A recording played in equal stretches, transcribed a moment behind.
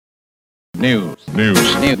News. New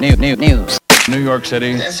York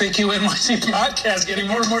City. The FAQ NYC podcast getting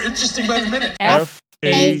more and more interesting by the minute.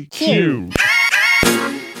 FAQ.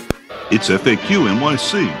 It's FAQ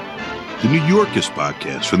NYC, the New Yorkers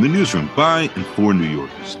podcast from the newsroom by and for New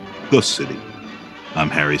Yorkers, the city. I'm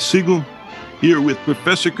Harry Siegel, here with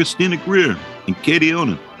Professor Christina Greer and Katie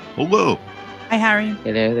Onan. Hello. Hi, Harry.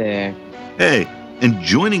 Hello there. Hey, and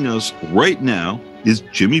joining us right now is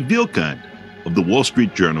Jimmy Vielkind of the Wall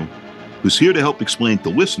Street Journal, who's here to help explain to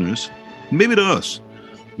listeners, maybe to us,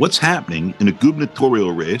 what's happening in a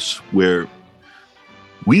gubernatorial race where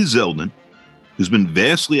Lee Zeldin, who's been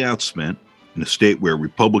vastly outspent in a state where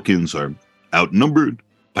Republicans are outnumbered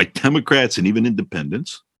by Democrats and even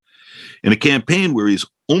independents, in a campaign where he's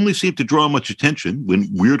only seemed to draw much attention when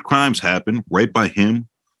weird crimes happen right by him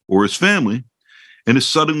or his family, and is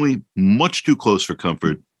suddenly much too close for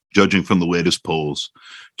comfort, judging from the latest polls,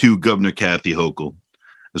 to Governor Kathy Hochul,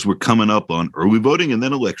 as we're coming up on early voting and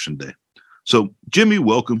then Election Day. So, Jimmy,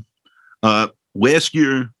 welcome. Last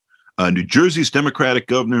year, New Jersey's Democratic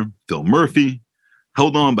governor, Phil Murphy,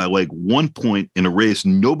 held on by like 1 point in a race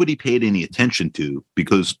nobody paid any attention to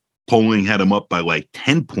because polling had him up by like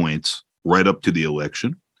 10 points right up to the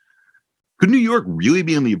election. Could New York really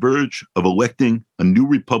be on the verge of electing a new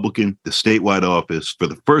Republican to statewide office for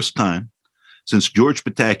the first time since George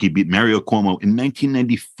Pataki beat Mario Cuomo in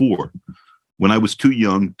 1994 when I was too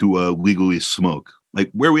young to legally smoke?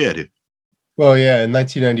 Like, where are we at here? Well, yeah, in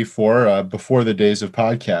 1994, before the days of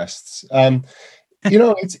podcasts.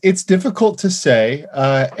 It's difficult to say,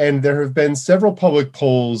 and there have been several public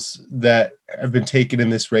polls that have been taken in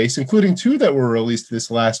this race, including two that were released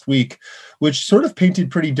this last week, which sort of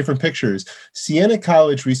painted pretty different pictures. Siena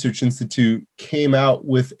College Research Institute came out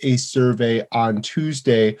with a survey on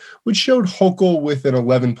Tuesday, which showed Hochul with an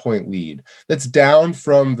 11-point lead. That's down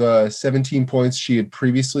from the 17 points she had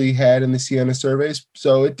previously had in the Siena surveys,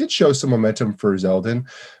 so it did show some momentum for Zeldin.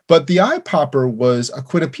 But the eye popper was a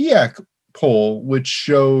Quinnipiac poll, which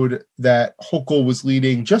showed that Hochul was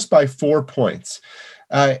leading just by 4 points.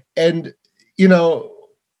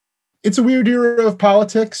 It's a weird era of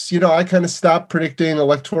politics. I kind of stopped predicting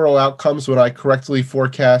electoral outcomes when I correctly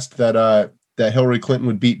forecast that Hillary Clinton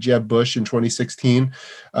would beat Jeb Bush in 2016.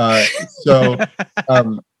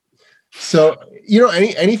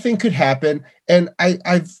 Anything could happen. And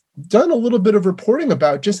I've done a little bit of reporting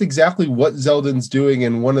about just exactly what Zeldin's doing,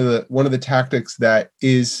 and one of the tactics that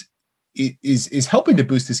is helping to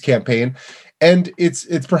boost his campaign. And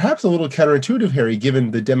it's perhaps a little counterintuitive, Harry, given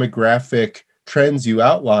the demographic trends you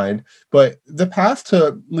outlined, but the path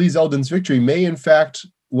to Lee Zeldin's victory may in fact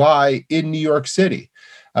lie in New York City.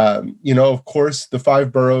 Of course, the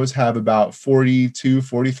five boroughs have about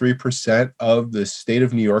 43% of the state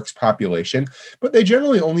of New York's population, but they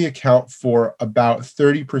generally only account for about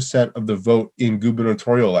 30% of the vote in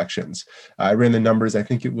gubernatorial elections. I ran the numbers. I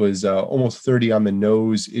think it was almost 30 on the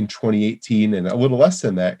nose in 2018 and a little less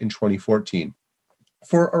than that in 2014.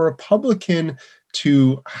 For a Republican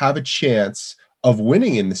to have a chance of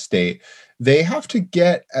winning in the state, they have to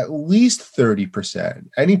get at least 30%.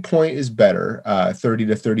 Any point is better, 30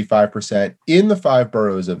 to 35% in the five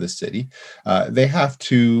boroughs of the city. They have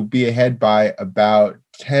to be ahead by about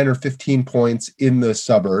 10 or 15 points in the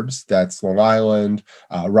suburbs. That's Long Island,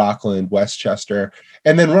 Rockland, Westchester,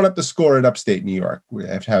 and then run up the score in upstate New York. We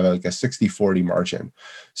have to have like a 60-40 margin.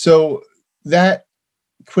 So that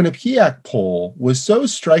Quinnipiac poll was so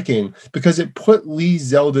striking because it put Lee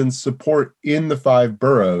Zeldin's support in the five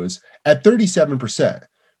boroughs at 37%,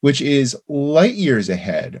 which is light years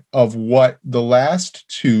ahead of what the last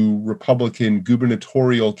two Republican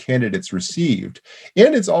gubernatorial candidates received.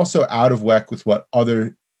 And it's also out of whack with what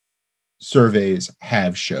other surveys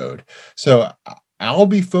have showed. So I'll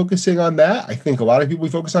be focusing on that. I think a lot of people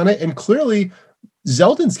will focus on it. And clearly,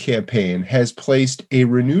 Zeldin's campaign has placed a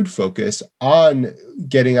renewed focus on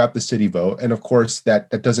getting out the city vote. And of course,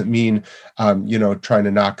 that doesn't mean, trying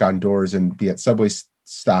to knock on doors and be at subway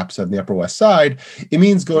stops on the Upper West Side. It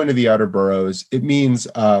means going to the outer boroughs. It means,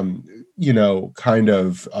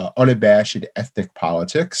 unabashed ethnic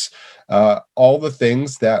politics. All the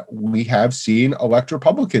things that we have seen elect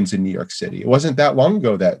Republicans in New York City. It wasn't that long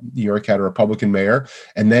ago that New York had a Republican mayor,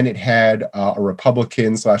 and then it had a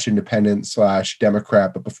Republican / independent /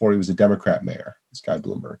 Democrat, but before he was a Democrat mayor, this guy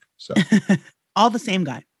Bloomberg. So all the same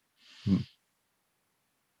guy.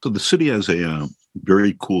 So the city has a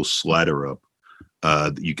very cool slider up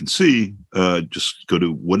that you can see. Just go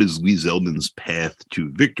to what is Lee Zeldin's path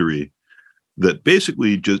to victory. That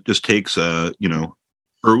basically just takes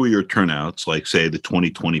earlier turnouts, like say the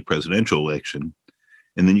 2020 presidential election,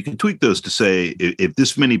 and then you can tweak those to say if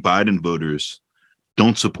this many Biden voters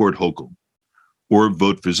don't support Hochul, or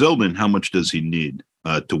vote for Zeldin, how much does he need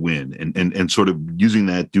to win? And sort of using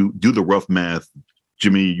that, do the rough math,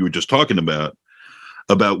 Jimmy, you were just talking about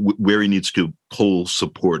where he needs to pull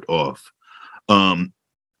support off.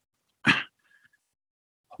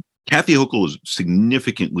 Kathy Hochul is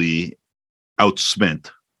significantly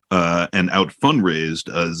outspent and out fundraised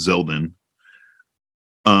Zeldin.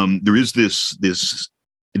 There is this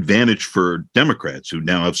advantage for Democrats who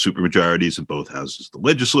now have supermajorities in both houses of the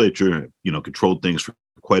legislature, controlled things for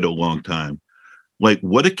quite a long time. Like,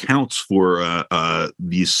 what accounts for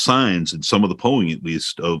these signs in some of the polling, at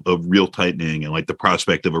least, of real tightening and like the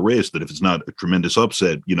prospect of a race that, if it's not a tremendous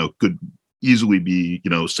upset, could easily be,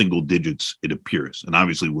 single digits, it appears. And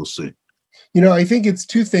obviously we'll see. I think it's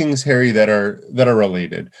two things, Harry, that are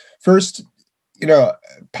related. First,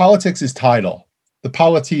 politics is tidal. The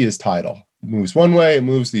polity is tidal. It moves one way, it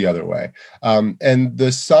moves the other way. And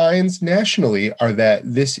the signs nationally are that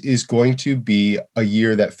this is going to be a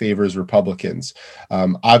year that favors Republicans.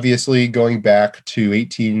 Obviously, going back to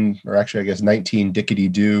 19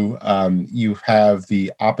 dickety-doo, you have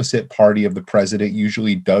the opposite party of the president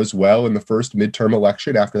usually does well in the first midterm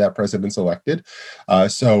election after that president's elected.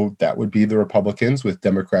 So that would be the Republicans, with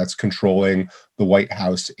Democrats controlling the White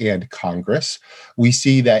House and Congress. We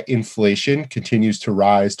see that inflation continues to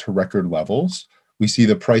rise to record levels. We see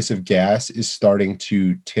the price of gas is starting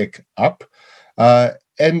to tick up.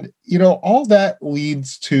 And all that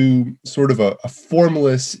leads to sort of a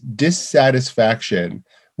formless dissatisfaction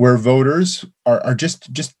where voters are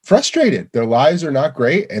just frustrated. Their lives are not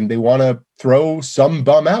great, and they want to throw some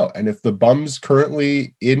bum out. And if the bums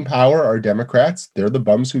currently in power are Democrats, they're the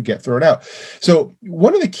bums who get thrown out. So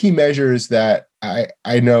one of the key measures that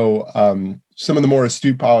I know some of the more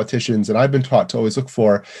astute politicians, and I've been taught to always look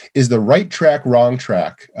for, is the right track, wrong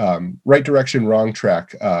track, right direction, wrong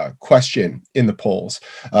track question in the polls.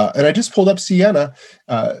 And I just pulled up Siena.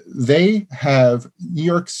 They have New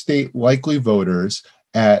York State likely voters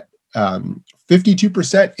at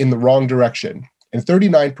 52% in the wrong direction and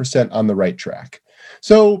 39% on the right track.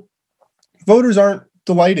 So voters aren't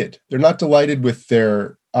delighted. They're not delighted with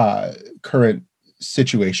their current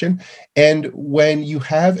situation. And when you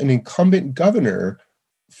have an incumbent governor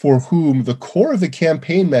for whom the core of the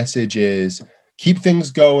campaign message is keep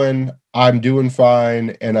things going, I'm doing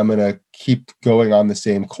fine, and I'm going to keep going on the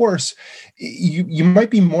same course, you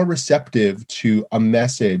might be more receptive to a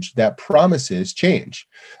message that promises change.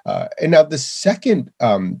 And now the second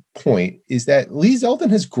point is that Lee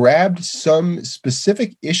Zeldin has grabbed some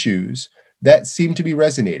specific issues that seem to be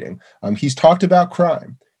resonating. He's talked about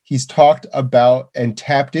crime. He's talked about and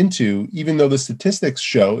tapped into, even though the statistics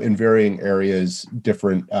show in varying areas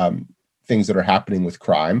different things that are happening with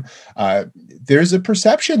crime, there's a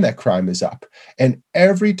perception that crime is up. And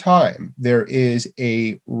every time there is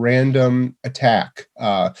a random attack,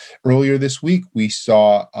 earlier this week, we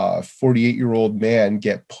saw a 48-year-old man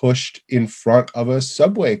get pushed in front of a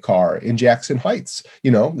subway car in Jackson Heights.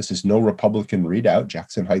 This is no Republican readout.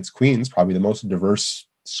 Jackson Heights, Queens, probably the most diverse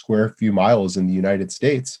square few miles in the United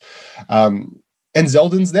States. And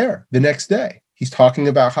Zeldin's there the next day. He's talking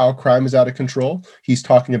about how crime is out of control. He's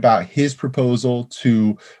talking about his proposal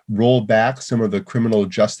to roll back some of the criminal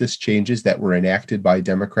justice changes that were enacted by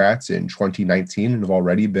Democrats in 2019 and have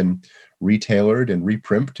already been retailored and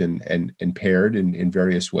reprimped and paired in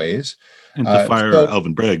various ways. And to fire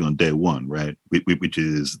Alvin Bragg on day one, right? Which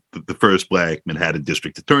is the first Black Manhattan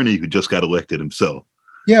district attorney who just got elected himself.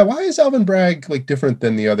 Yeah, why is Alvin Bragg different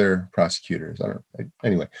than the other prosecutors? I don't know.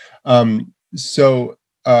 Anyway,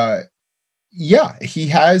 yeah, he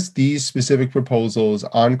has these specific proposals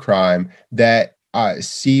on crime that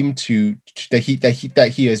seem to that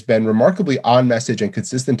he has been remarkably on message and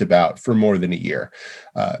consistent about for more than a year.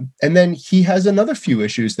 And then he has another few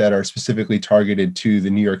issues that are specifically targeted to the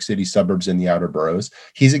New York City suburbs and the outer boroughs.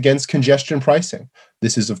 He's against congestion pricing.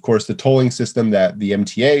 This is, of course, the tolling system that the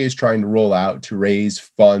MTA is trying to roll out to raise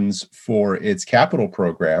funds for its capital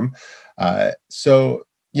program. So,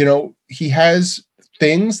 he has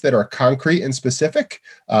things that are concrete and specific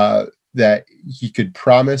that he could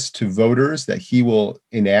promise to voters that he will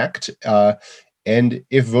enact. And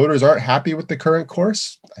if voters aren't happy with the current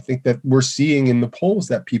course, I think that we're seeing in the polls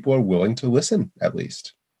that people are willing to listen, at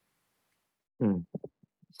least.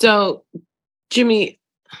 So, Jimmy,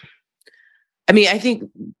 I think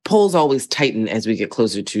polls always tighten as we get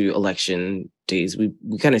closer to election days. We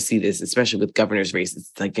kind of see this, especially with governor's races.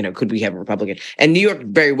 It's like, could we have a Republican? And New York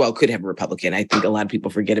very well could have a Republican. I think a lot of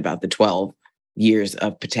people forget about the 12 years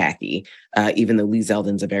of Pataki, even though Lee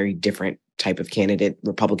Zeldin's a very different type of candidate.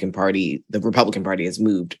 The Republican Party has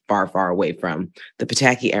moved far, far away from the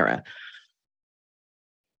Pataki era.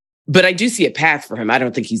 But I do see a path for him. I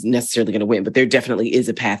don't think he's necessarily going to win, but there definitely is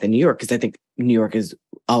a path in New York because I think New York is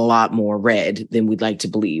a lot more red than we'd like to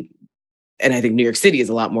believe. And I think New York City is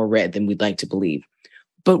a lot more red than we'd like to believe.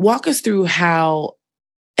 But walk us through how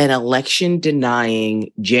an election denying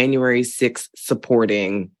January 6th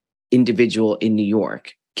supporting individual in New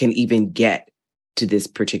York can even get to this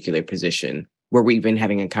particular position where we're even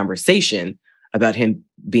having a conversation about him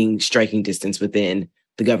being striking distance within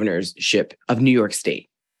the governorship of New York State.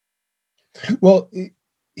 Well,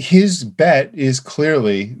 his bet is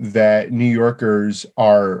clearly that New Yorkers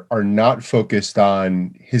are not focused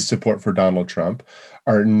on his support for Donald Trump,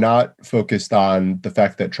 are not focused on the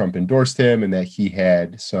fact that Trump endorsed him and that he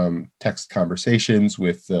had some text conversations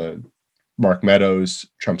with Mark Meadows,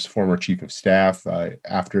 Trump's former chief of staff,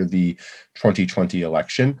 after the 2020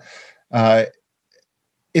 election.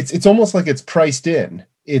 It's almost like it's priced in.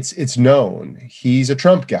 It's known. He's a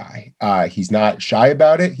Trump guy. He's not shy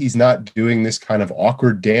about it. He's not doing this kind of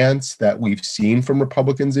awkward dance that we've seen from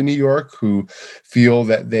Republicans in New York who feel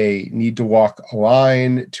that they need to walk a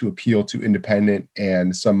line to appeal to independent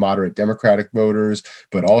and some moderate Democratic voters,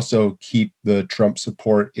 but also keep the Trump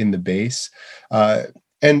support in the base.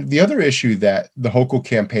 And the other issue that the Hochul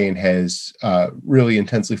campaign has really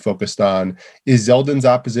intensely focused on is Zeldin's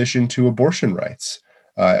opposition to abortion rights.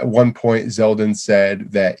 At one point, Zeldin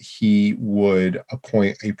said that he would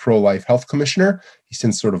appoint a pro-life health commissioner. He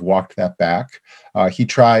since sort of walked that back. He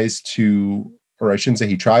tries to, or I shouldn't say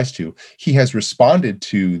he tries to, he has responded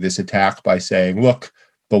to this attack by saying, look,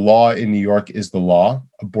 the law in New York is the law.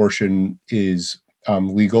 Abortion is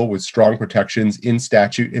legal with strong protections in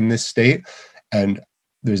statute in this state. And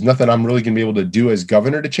there's nothing I'm really going to be able to do as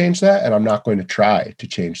governor to change that. And I'm not going to try to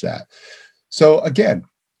change that. So again,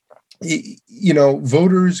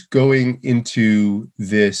 voters going into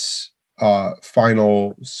this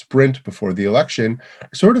final sprint before the election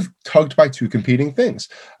are sort of tugged by two competing things.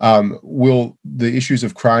 Will the issues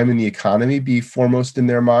of crime and the economy be foremost in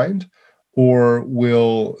their mind? Or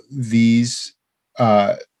will these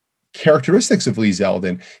characteristics of Lee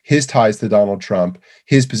Zeldin, his ties to Donald Trump,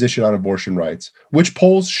 his position on abortion rights, which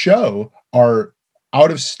polls show are out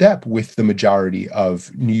of step with the majority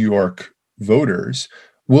of New York voters,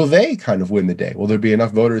 will they kind of win the day? Will there be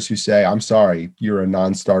enough voters who say, I'm sorry, you're a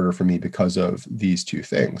non-starter for me because of these two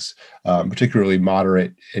things, particularly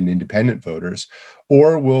moderate and independent voters?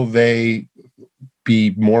 Or will they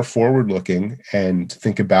be more forward-looking and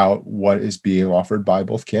think about what is being offered by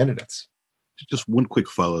both candidates? Just one quick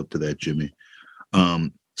follow-up to that, Jimmy.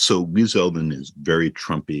 So Lee Zeldin is very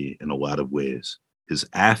Trumpy in a lot of ways. His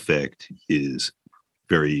affect is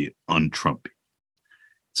very un-Trumpy.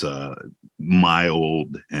 It's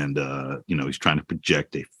mild, and he's trying to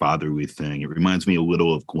project a fatherly thing. It reminds me a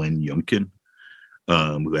little of Glenn Youngkin,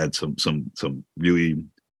 who had some really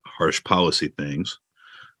harsh policy things,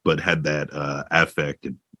 but had that affect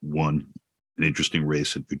and won an interesting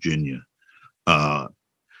race in Virginia.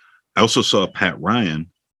 I also saw Pat Ryan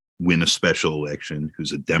win a special election,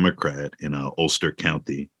 who's a Democrat in Ulster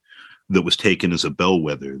County, that was taken as a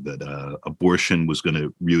bellwether that abortion was going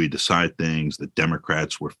to really decide things, that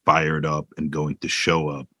Democrats were fired up and going to show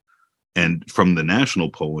up. And from the national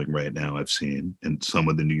polling right now I've seen, and some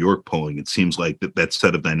of the New York polling, it seems like that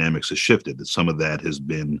set of dynamics has shifted, that some of that has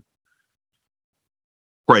been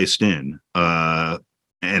priced in.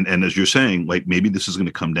 And as you're saying, like, maybe this is going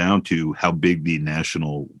to come down to how big the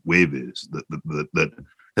national wave is. That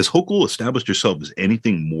has Hochul established herself as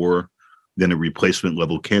anything more than a replacement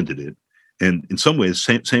level candidate? And in some ways,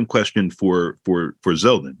 same question for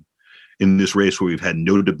Zeldin in this race where we've had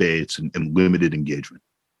no debates and limited engagement.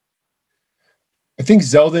 I think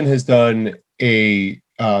Zeldin has done a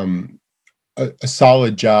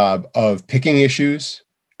solid job of picking issues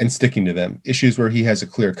and sticking to them. Issues where he has a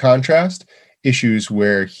clear contrast, issues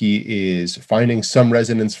where he is finding some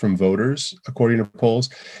resonance from voters, according to polls,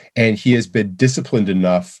 and he has been disciplined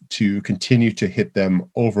enough to continue to hit them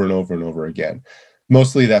over and over and over again.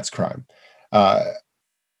 Mostly that's crime.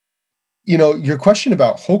 Your question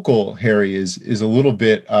about Hochul, Harry, is a little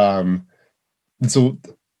bit, I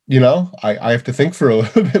have to think for a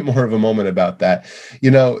little bit more of a moment about that.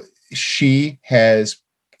 She has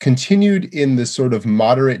continued in this sort of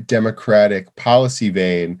moderate Democratic policy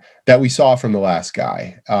vein that we saw from the last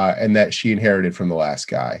guy, and that she inherited from the last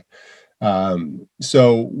guy.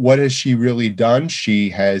 So what has she really done? She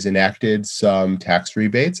has enacted some tax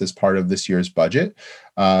rebates as part of this year's budget.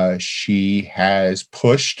 She has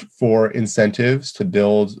pushed for incentives to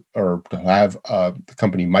build or to have the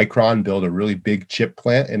company Micron build a really big chip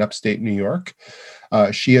plant in upstate New York.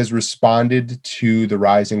 She has responded to the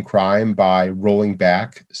rise in crime by rolling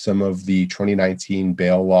back some of the 2019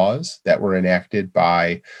 bail laws that were enacted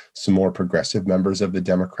by some more progressive members of the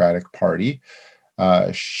Democratic Party.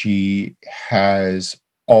 She has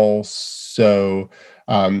also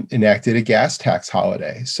enacted a gas tax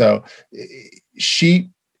holiday. So she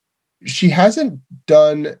hasn't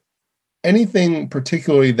done anything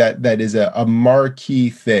particularly that is a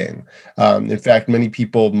marquee thing. In fact, many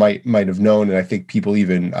people might have known, and I think people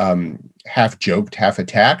even half joked, half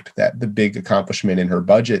attacked, that the big accomplishment in her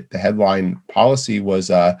budget, the headline policy,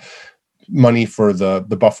 was money for the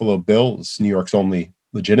Buffalo Bills, New York's only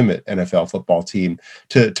legitimate NFL football team,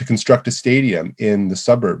 to construct a stadium in the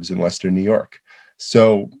suburbs in Western New York.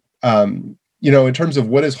 So, in terms of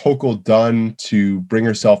what has Hochul done to bring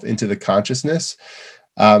herself into the consciousness,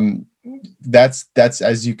 that's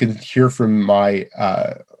as you can hear from my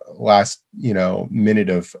last minute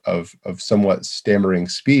of somewhat stammering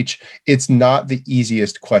speech, it's not the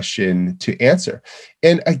easiest question to answer.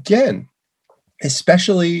 And again,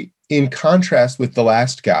 especially in contrast with the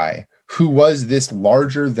last guy, who was this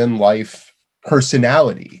larger than life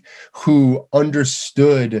personality, who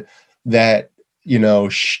understood that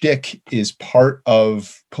shtick is part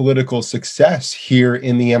of political success here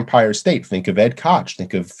in the Empire State. Think of Ed Koch.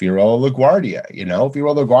 Think of Fiorello LaGuardia.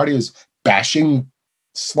 Fiorello LaGuardia is bashing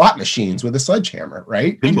slot machines with a sledgehammer,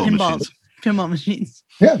 right? Pinball machines.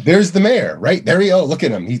 Yeah, there's the mayor, right? There you go. Look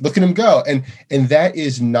at him. Look at him go. And that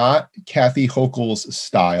is not Kathy Hochul's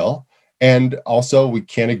style. And also, we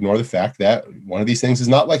can't ignore the fact that one of these things is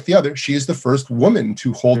not like the other. She is the first woman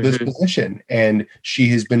to hold this position. And she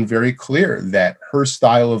has been very clear that her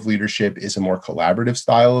style of leadership is a more collaborative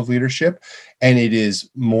style of leadership. And it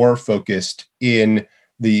is more focused in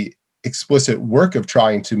the explicit work of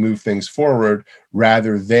trying to move things forward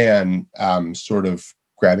rather than sort of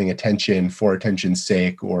grabbing attention for attention's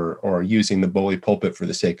sake or using the bully pulpit for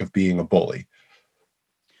the sake of being a bully.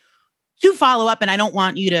 To follow up, and I don't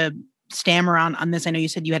want you to stammer on this. I know you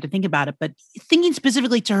said you had to think about it, but thinking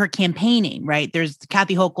specifically to her campaigning, right? There's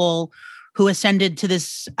Kathy Hochul, who ascended to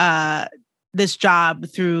this job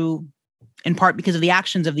through, in part because of the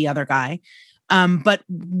actions of the other guy. But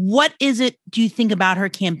what is it, do you think about her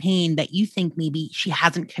campaign that you think maybe she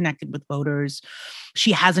hasn't connected with voters?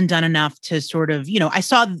 She hasn't done enough to sort of, I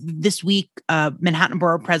saw this week, Manhattan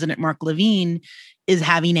Borough President Mark Levine is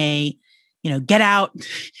having a, get out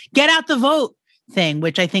the vote thing,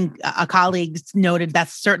 which I think a colleague noted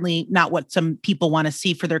that's certainly not what some people want to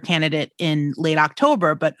see for their candidate in late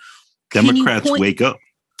October. But Democrats wake up.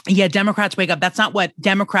 Yeah, Democrats wake up. That's not what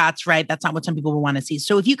Democrats, right? That's not what some people will want to see.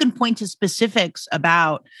 So if you can point to specifics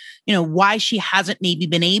about, why she hasn't maybe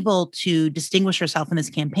been able to distinguish herself in this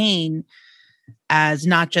campaign as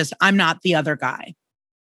not just, I'm not the other guy.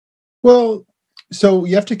 Well, so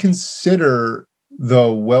you have to consider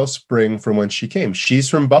the wellspring from when she came. She's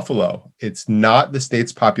from Buffalo. It's not the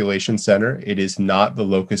state's population center. It is not the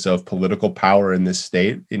locus of political power in this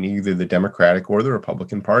state in either the Democratic or the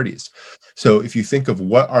Republican parties. So if you think of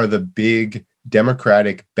what are the big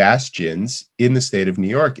Democratic bastions in the state of New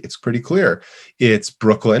York, it's pretty clear. It's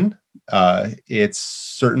Brooklyn. It's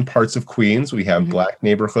certain parts of Queens. We have Black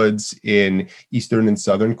neighborhoods in Eastern and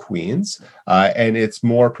Southern Queens. And it's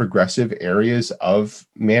more progressive areas of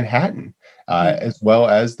Manhattan. As well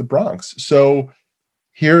as the Bronx. So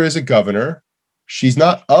here is a governor. She's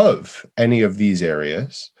not of any of these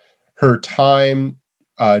areas. Her time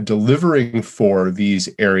delivering for these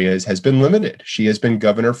areas has been limited. She has been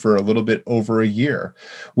governor for a little bit over a year.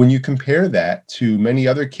 When you compare that to many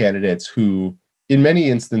other candidates who, in many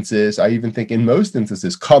instances, I even think in most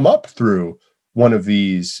instances, come up through one of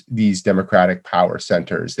these Democratic power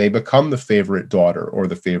centers, they become the favorite daughter or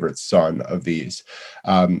the favorite son of these.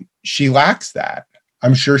 She lacks that.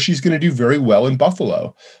 I'm sure she's going to do very well in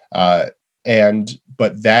Buffalo. But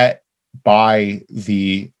that, by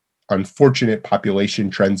the unfortunate population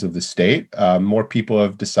trends of the state, more people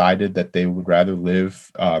have decided that they would rather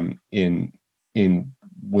live in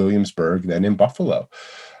Williamsburg than in Buffalo.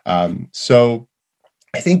 So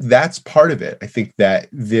I think that's part of it. I think that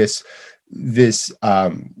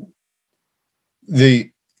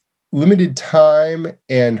the limited time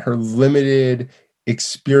and her limited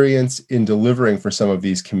experience in delivering for some of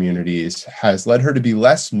these communities has led her to be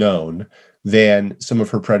less known than some of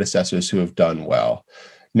her predecessors who have done well.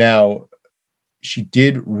 Now, she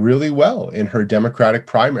did really well in her Democratic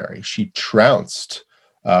primary. She trounced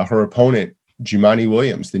her opponent, Jumaane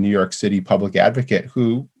Williams, the New York City public advocate,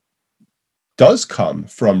 who does come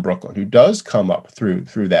from Brooklyn, who does come up through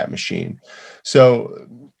that machine. So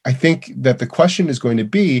I think that the question is going to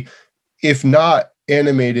be, if not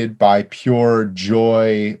animated by pure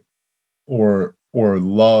joy or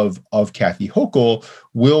love of Kathy Hochul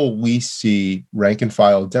will we see rank and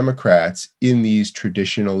file Democrats in these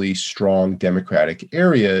traditionally strong Democratic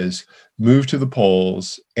areas move to the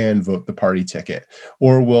polls and vote the party ticket?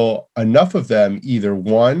 Or will enough of them either,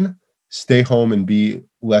 one, stay home and be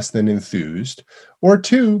less than enthused, or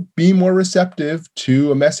two, be more receptive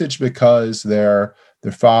to a message because their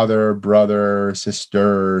father, brother,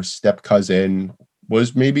 sister, step cousin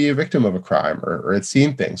was maybe a victim of a crime or had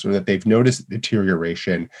seen things, or that they've noticed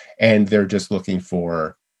deterioration and they're just looking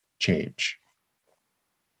for change.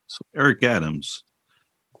 So Eric Adams,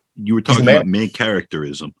 you were talking about main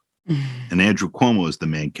characterism, and Andrew Cuomo is the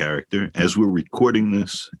main character. As we're recording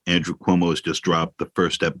this, Andrew Cuomo has just dropped the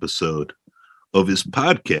first episode of his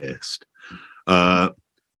podcast. As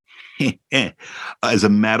a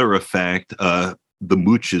matter of fact, the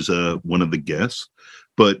Mooch is one of the guests,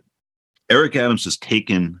 but Eric Adams has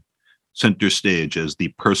taken center stage as the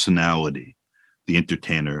personality, the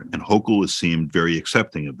entertainer, and Hochul has seemed very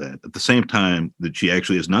accepting of that. At the same time, that she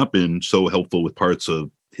actually has not been so helpful with parts of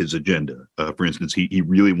his agenda. For instance, he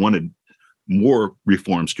really wanted more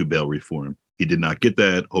reforms to bail reform. He did not get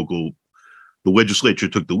that. Hochul, the legislature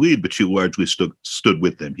took the lead, but she largely stood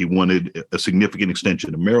with them. He wanted a significant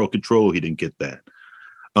extension of mayoral control. He didn't get that.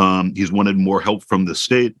 He's wanted more help from the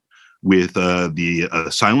state with the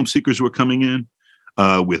asylum seekers who are coming in,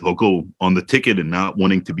 with Hochul on the ticket and not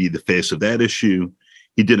wanting to be the face of that issue.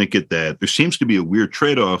 He didn't get that. There seems to be a weird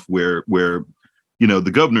trade-off where the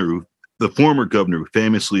former governor who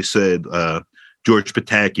famously said, George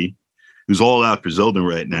Pataki, who's all out for Zeldin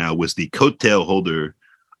right now, was the coattail holder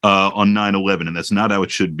on 9/11, and that's not how it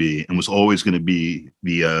should be, and was always going to be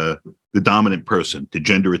the dominant person, to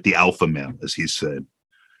gender it the alpha male, as he said.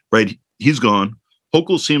 Right? He's gone.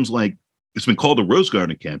 Hochul seems like it's been called a Rose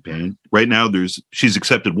Garden campaign. Right now, she's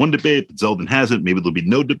accepted one debate, but Zeldin hasn't. Maybe there'll be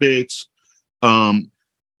no debates.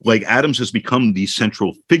 Like Adams has become the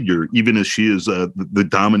central figure, even as she is the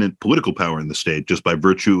dominant political power in the state, just by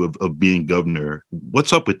virtue of being governor.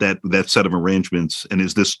 What's up with that set of arrangements? And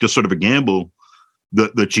is this just sort of a gamble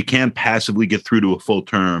that she can passively get through to a full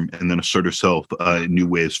term and then assert herself in new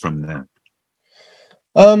ways from that?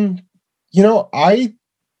 I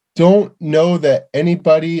don't know that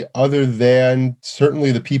anybody other than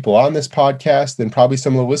certainly the people on this podcast and probably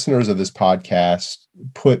some of the listeners of this podcast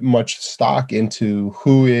put much stock into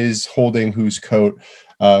who is holding whose coat,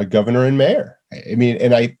 governor and mayor. I mean,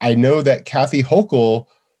 and I know that Kathy Hochul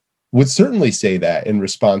would certainly say that in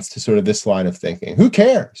response to sort of this line of thinking. Who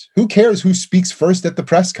cares? Who cares who speaks first at the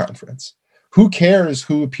press conference? Who cares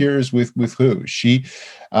who appears with who?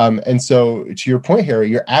 And so to your point, Harry,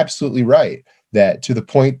 you're absolutely right. That to the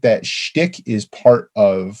point that shtick is part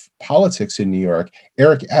of politics in New York,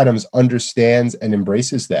 Eric Adams understands and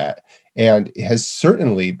embraces that and has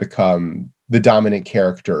certainly become the dominant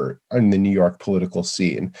character in the New York political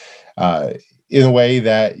scene in a way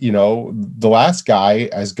that, the last guy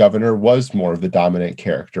as governor was more of the dominant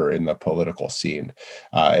character in the political scene.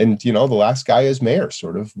 And the last guy as mayor,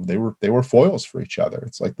 sort of, they were foils for each other.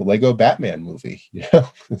 It's like the Lego Batman movie, to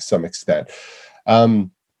some extent.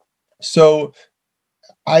 So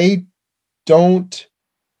I don't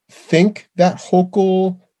think that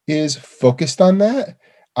Hochul is focused on that.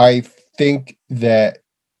 I think that,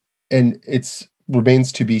 and it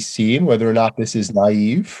remains to be seen whether or not this is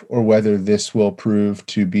naive or whether this will prove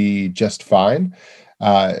to be just fine,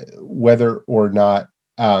 whether or not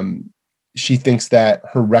she thinks that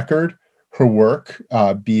her record, her work,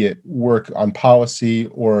 be it work on policy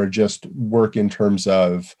or just work in terms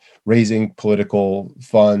of raising political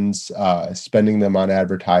funds, spending them on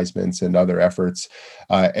advertisements and other efforts,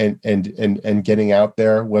 and getting out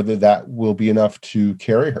there, whether that will be enough to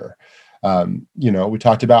carry her. We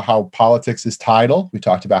talked about how politics is tidal. We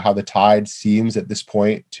talked about how the tide seems at this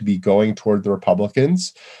point to be going toward the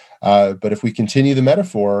Republicans. But if we continue the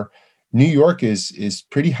metaphor, New York is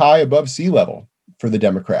pretty high above sea level for the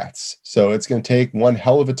Democrats. So it's going to take one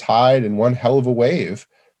hell of a tide and one hell of a wave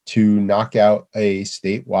to knock out a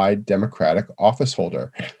statewide Democratic office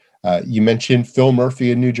holder. You mentioned Phil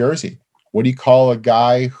Murphy in New Jersey. What do you call a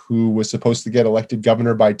guy who was supposed to get elected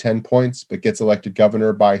governor by 10 points, but gets elected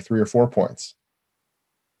governor by 3 or 4 points?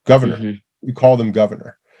 Governor. Mm-hmm. You call them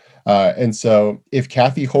governor. And so if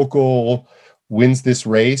Kathy Hochul wins this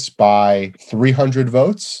race by 300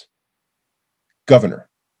 votes, governor.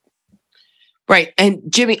 Right. And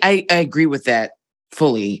Jimmy, I agree with that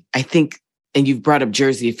fully. I think, and you've brought up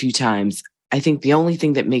Jersey a few times, I think the only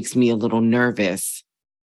thing that makes me a little nervous,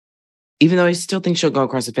 even though I still think she'll go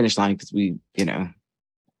across the finish line because we can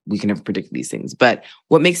never predict these things. But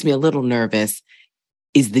what makes me a little nervous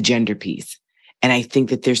is the gender piece. And I think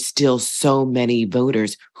that there's still so many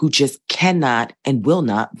voters who just cannot and will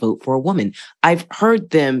not vote for a woman. I've heard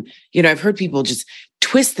them, I've heard people just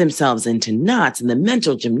twist themselves into knots and the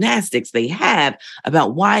mental gymnastics they have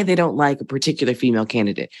about why they don't like a particular female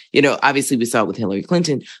candidate. Obviously we saw it with Hillary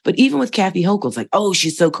Clinton, but even with Kathy Hochul, it's like, oh,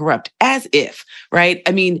 she's so corrupt, as if, right?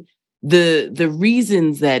 I mean, the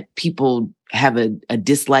reasons that people have a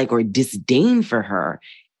dislike or disdain for her,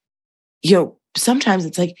 sometimes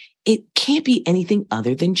it's like, it can't be anything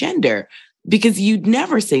other than gender, because you'd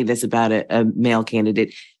never say this about a male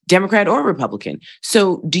candidate, Democrat or Republican.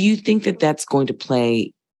 So do you think that that's going to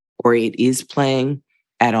play, or it is playing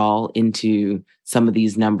at all, into some of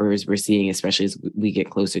these numbers we're seeing, especially as we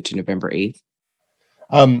get closer to November 8th?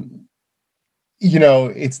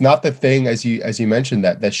 It's not the thing, as you mentioned,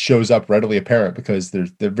 that shows up readily apparent, because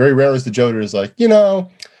they're very rare as the Joder is like,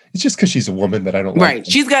 it's just because she's a woman that I don't like. Right.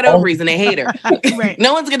 She's got ovaries and they hate her. Right.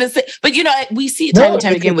 No one's going to say, but we see it time and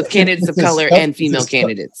time again with candidates of color and female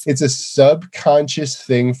candidates. It's a subconscious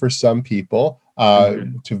thing for some people,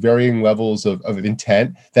 to varying levels of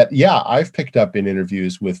intent, that, I've picked up in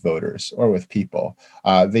interviews with voters or with people.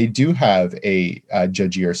 They do have a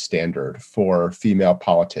judgier standard for female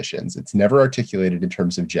politicians. It's never articulated in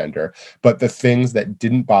terms of gender, but the things that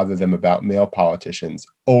didn't bother them about male politicians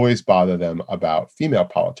always bother them about female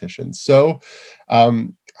politicians. So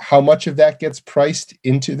how much of that gets priced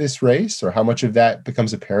into this race, or how much of that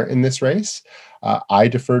becomes apparent in this race, I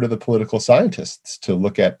defer to the political scientists to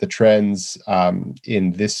look at the trends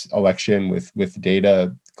in this election with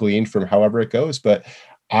data gleaned from however it goes. But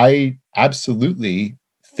I absolutely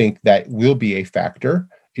think that will be a factor.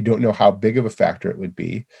 I don't know how big of a factor it would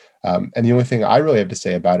be. And the only thing I really have to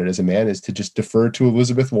say about it as a man is to just defer to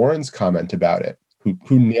Elizabeth Warren's comment about it,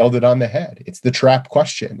 who nailed it on the head. It's the trap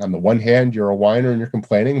question. On the one hand, you're a whiner and you're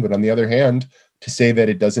complaining, but on the other hand, to say that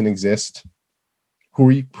it doesn't exist, who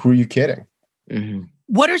are you kidding? Mm-hmm.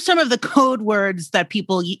 What are some of the code words that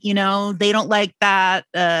people, they don't like that,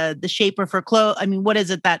 the shaper for clothes? I mean, what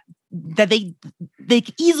is it that they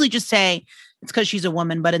could easily just say it's because she's a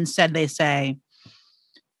woman, but instead they say,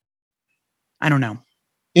 I don't know.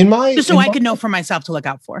 I could know for myself to look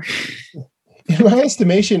out for. In my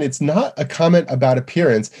estimation, it's not a comment about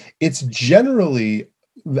appearance. It's generally,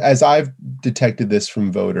 as I've detected this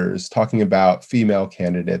from voters talking about female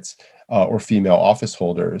candidates or female office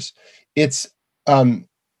holders, it's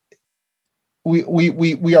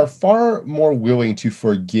we are far more willing to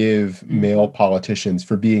forgive male politicians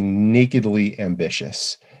for being nakedly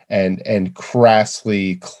ambitious and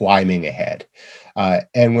crassly climbing ahead.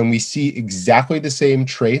 And when we see exactly the same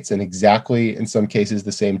traits and exactly, in some cases,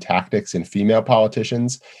 the same tactics in female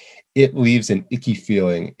politicians, it leaves an icky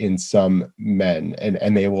feeling in some men,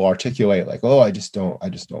 and they will articulate like, "Oh, I just don't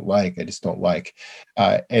like."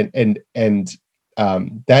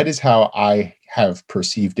 That is how I have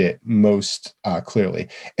perceived it most clearly.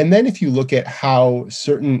 And then if you look at how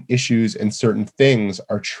certain issues and certain things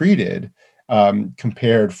are treated,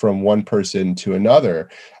 compared from one person to another,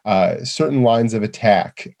 certain lines of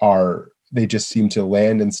attack they just seem to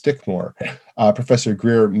land and stick more. Professor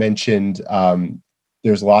Greer mentioned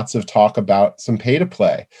there's lots of talk about some pay to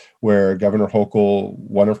play, where Governor Hochul,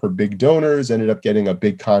 one of her big donors, ended up getting a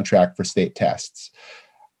big contract for state tests.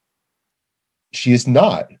 She is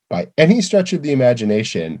not, by any stretch of the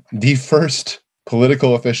imagination, the first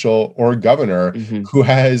political official or governor who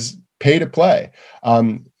has pay to play.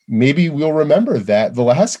 Maybe we'll remember that the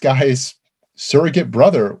last guy's surrogate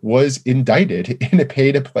brother was indicted in a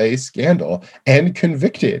pay-to-play scandal and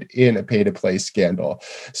convicted in a pay-to-play scandal.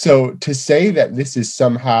 So to say that this is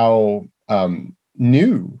somehow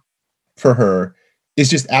new for her is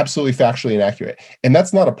just absolutely factually inaccurate. And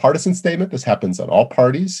that's not a partisan statement. This happens on all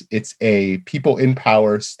parties. It's a people in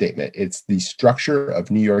power statement. It's the structure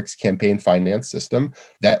of New York's campaign finance system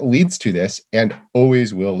that leads to this and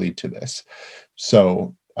always will lead to this.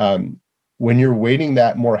 So when you're weighting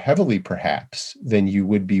that more heavily, perhaps, than you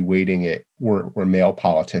would be weighting it were male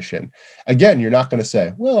politician, again, you're not going to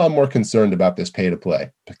say, well, I'm more concerned about this pay to play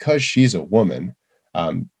because she's a woman.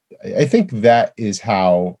 I think that is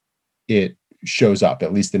how it shows up,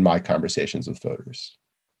 at least in my conversations with voters.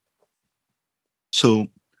 So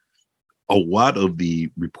a lot of the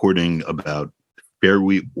reporting about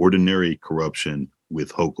fairly ordinary corruption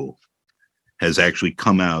with Hochul has actually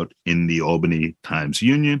come out in the Albany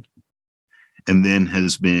Times-Union, and then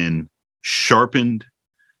has been sharpened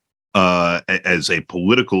as a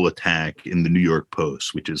political attack in the New York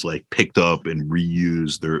Post, which is like picked up and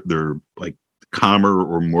reused. They're like calmer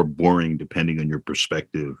or more boring, depending on your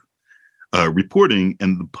perspective, reporting.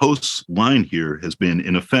 And the Post's line here has been,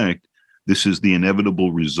 in effect, This is the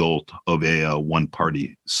inevitable result of a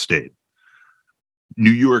one-party state.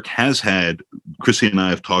 New York has had, Chrissy and I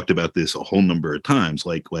have talked about this a whole number of times,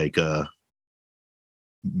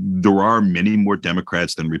 there are many more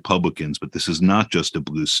Democrats than Republicans, but this is not just a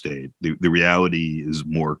blue state. The reality is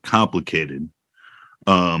more complicated.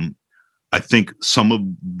 I think some of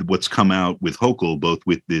what's come out with Hochul, both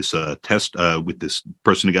with this with this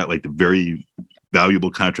person who got like the very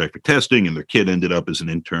valuable contract for testing, and their kid ended up as an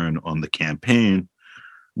intern on the campaign,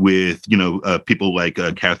 with people like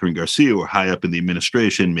Catherine Garcia, who are high up in the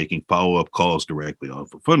administration, making follow-up calls directly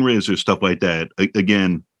off of fundraisers, stuff like that.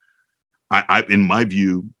 Again, I in my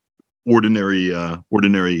view,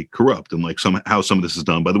 ordinary corrupt, and like how some of this is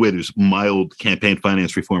done. By the way, there's mild campaign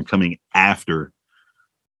finance reform coming after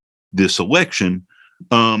this election.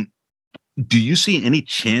 Do you see any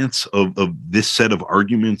chance of this set of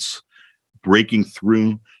arguments breaking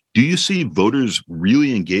through? Do you see voters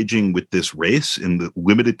really engaging with this race in the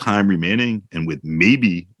limited time remaining, and with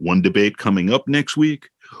maybe one debate coming up next week?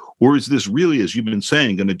 Or is this really, as you've been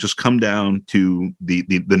saying, going to just come down to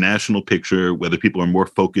the national picture, whether people are more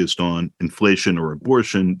focused on inflation or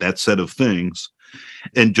abortion, that set of things,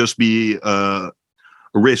 and just be a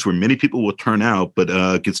race where many people will turn out,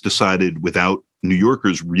 but gets decided without New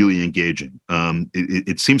Yorkers really engaging?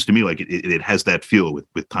 It seems to me like it has that feel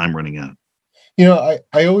with time running out.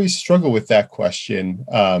 I always struggle with that question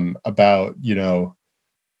about,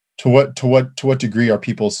 to what degree are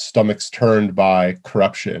people's stomachs turned by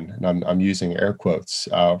corruption? And I'm using air quotes,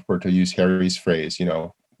 or to use Harry's phrase,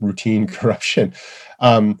 routine corruption.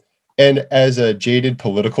 And as a jaded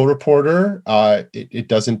political reporter, it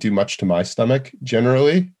doesn't do much to my stomach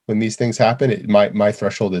generally when these things happen. My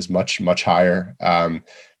threshold is much, much higher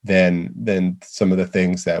than some of the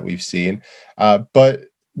things that we've seen. But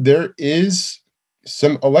there is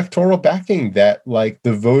some electoral backing that, like,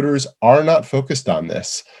 the voters are not focused on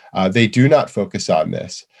this. They do not focus on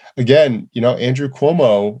this. Again, Andrew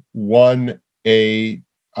Cuomo won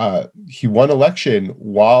election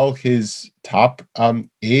while his top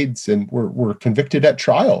aides were convicted at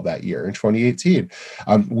trial that year in 2018.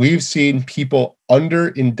 We've seen people under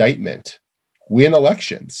indictment win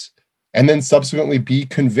elections and then subsequently be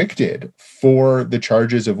convicted for the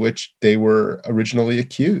charges of which they were originally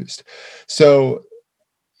accused. So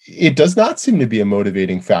it does not seem to be a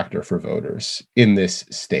motivating factor for voters in this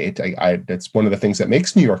state. That's one of the things that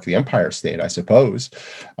makes New York the Empire State, I suppose.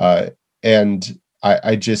 And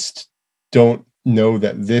I just don't know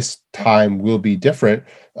that this time will be different.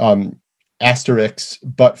 Asterisks,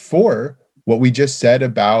 but for what we just said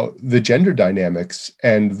about the gender dynamics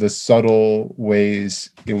and the subtle ways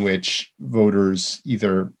in which voters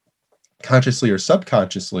either consciously or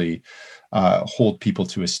subconsciously hold people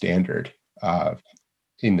to a standard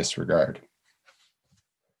in this regard.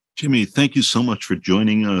 Jimmy, thank you so much for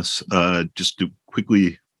joining us. Just to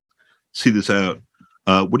quickly see this out,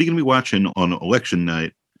 what are you going to be watching on election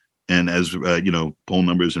night? And as poll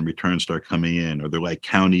numbers and returns start coming in, are there like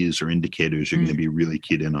counties or indicators you're going to be really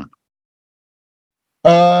keyed in on?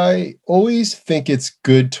 I always think it's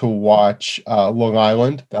good to watch Long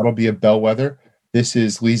Island. That'll be a bellwether. This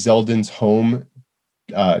is Lee Zeldin's home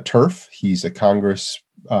turf. He's a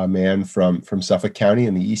congressman from Suffolk County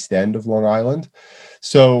in the East End of Long Island.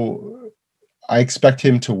 So I expect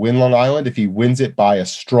him to win Long Island. If he wins it by a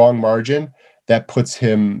strong margin, that puts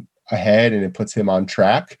him ahead and it puts him on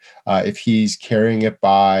track. If he's carrying it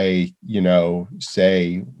by,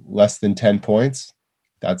 say less than 10 points,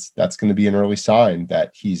 that's going to be an early sign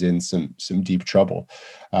that he's in some deep trouble.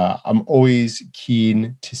 I'm always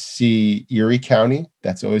keen to see Erie County.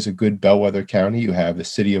 That's always a good bellwether county. You have the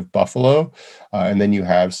city of Buffalo, and then you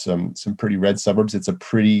have some pretty red suburbs. It's a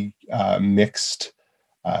pretty mixed.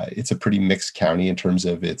 It's a pretty mixed county in terms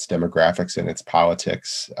of its demographics and its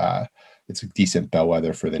politics. It's a decent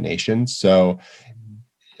bellwether for the nation. So,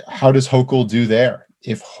 how does Hochul do there?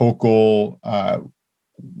 If Hochul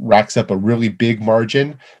racks up a really big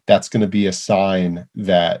margin, that's going to be a sign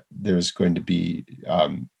that there's going to be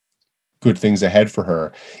good things ahead for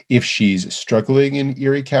her. If she's struggling in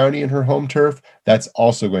Erie County in her home turf, that's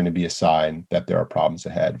also going to be a sign that there are problems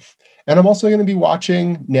ahead. And I'm also going to be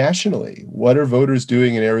watching nationally. What are voters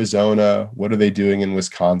doing in Arizona? What are they doing in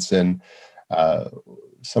Wisconsin?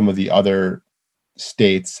 Some of the other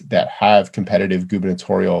states that have competitive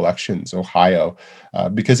gubernatorial elections, Ohio,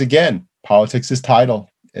 because again, politics is tidal.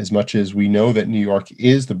 As much as we know that New York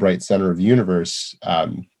is the bright center of the universe,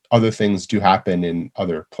 other things do happen in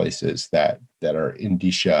other places that are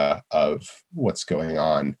indicia of what's going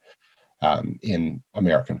on in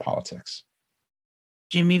American politics.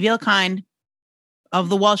 Jimmy Vielkind of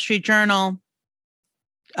the Wall Street Journal.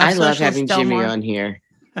 I love Socialist having Jimmy Delmore. on here.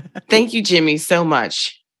 Thank you, Jimmy, so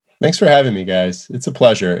much. Thanks for having me, guys. It's a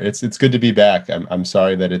pleasure. It's good to be back. I'm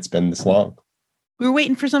sorry that it's been this long. We were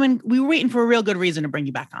waiting for a real good reason to bring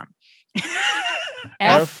you back on.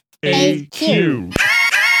 FAQ.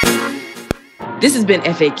 This has been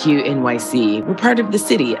FAQ NYC. We're part of The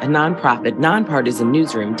City, a nonprofit, nonpartisan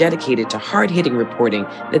newsroom dedicated to hard-hitting reporting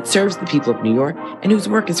that serves the people of New York and whose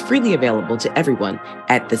work is freely available to everyone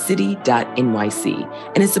at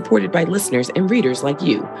thecity.nyc and is supported by listeners and readers like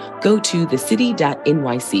you. Go to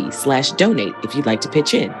thecity.nyc/donate if you'd like to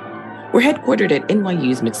pitch in. We're headquartered at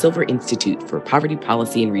NYU's McSilver Institute for Poverty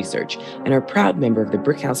Policy and Research and are a proud member of the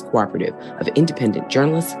Brick House Cooperative of independent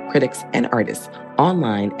journalists, critics, and artists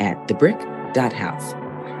online at thebrick.house.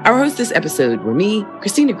 Our hosts this episode were me,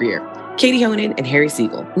 Christina Greer, Katie Honan, and Harry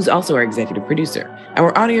Siegel, who's also our executive producer.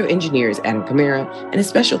 Our audio engineer is Adam Camara, and a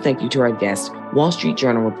special thank you to our guest, Wall Street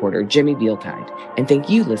Journal reporter Jimmy Vielkind. And thank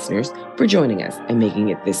you, listeners, for joining us and making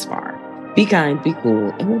it this far. Be kind, be cool,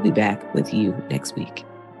 and we'll be back with you next week.